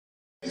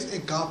There is a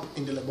gap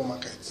in the labour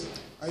market,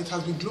 and it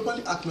has been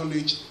globally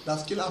acknowledged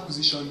that skill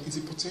acquisition is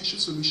a potential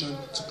solution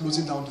to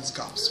closing down these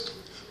gaps.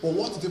 But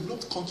what the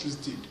developed countries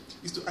did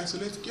is to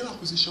isolate skill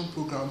acquisition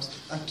programs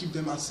and keep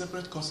them as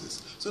separate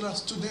courses so that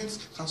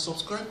students can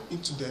subscribe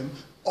into them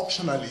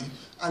optionally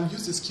and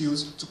use the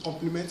skills to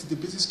complement the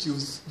basic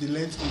skills they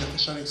learned in their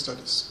tertiary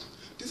studies.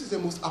 This is the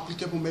most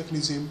applicable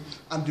mechanism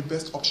and the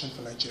best option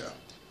for Nigeria.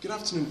 Good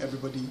afternoon,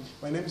 everybody.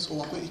 My name is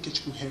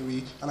Uwakwe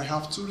Henry, and I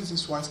have two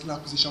reasons why skill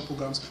acquisition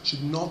programs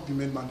should not be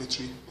made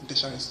mandatory in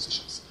tertiary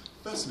institutions.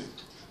 Firstly,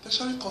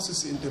 tertiary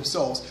courses in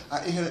themselves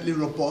are inherently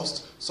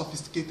robust,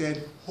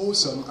 sophisticated,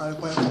 wholesome, and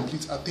require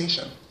complete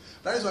attention.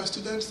 That is why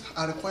students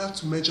are required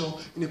to major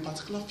in a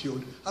particular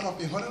field out of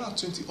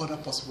 120 other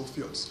possible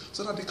fields,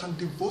 so that they can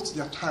devote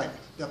their time,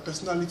 their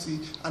personality,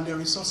 and their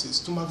resources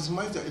to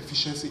maximize their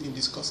efficiency in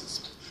these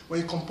courses. When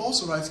you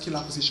compulsorize skill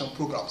acquisition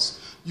programs,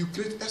 you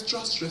create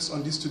extra stress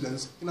on these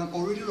students in an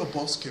already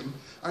robust scheme,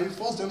 and you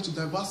force them to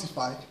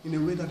diversify in a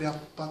way that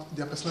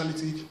their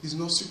personality is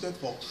not suited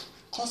for.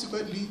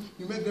 Consequently,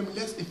 you make them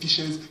less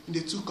efficient in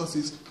the two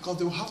courses because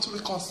they will have to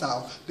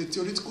reconcile the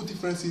theoretical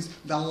differences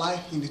that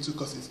lie in the two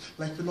courses,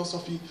 like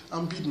philosophy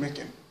and bead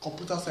making,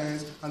 computer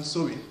science, and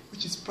sewing,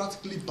 which is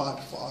practically bad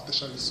for our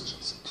tertiary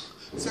institutions.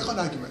 Second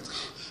argument.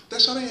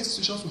 Tertiary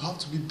institutions will have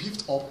to be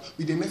beefed up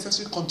with the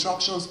necessary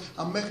contractions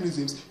and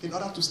mechanisms in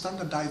order to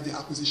standardize the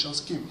acquisition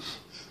scheme.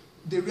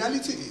 The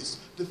reality is,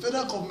 the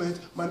federal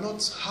government might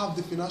not have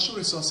the financial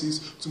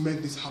resources to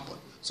make this happen.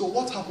 So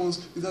what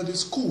happens is that the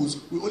schools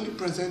will only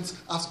present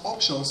as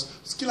options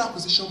skill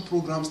acquisition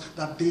programs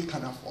that they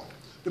can afford.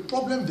 The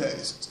problem there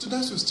is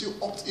students will still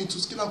opt into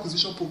skill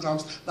acquisition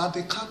programs that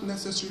they can't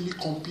necessarily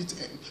compete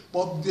in,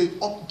 but they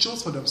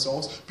chose for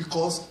themselves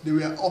because they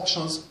were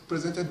options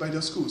presented by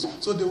their schools.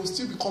 So they will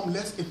still become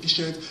less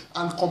efficient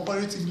and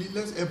comparatively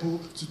less able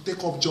to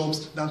take up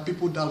jobs than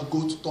people that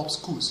go to top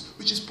schools,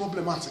 which is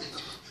problematic.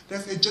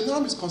 There's a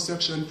general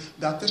misconception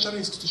that tertiary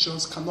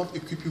institutions cannot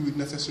equip you with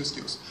necessary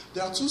skills.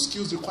 There are two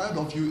skills required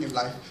of you in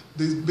life: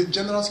 the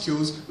general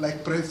skills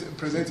like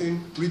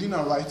presenting, reading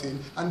and writing,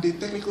 and the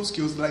technical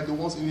skills like the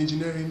ones in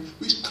engineering,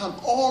 which can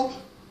all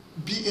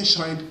be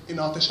enshrined in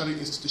our tertiary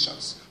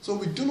institutions. So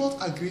we do not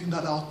agree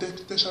that our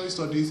tertiary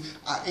studies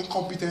are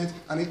incompetent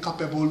and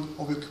incapable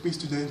of equipping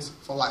students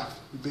for life.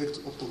 We beg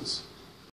to oppose.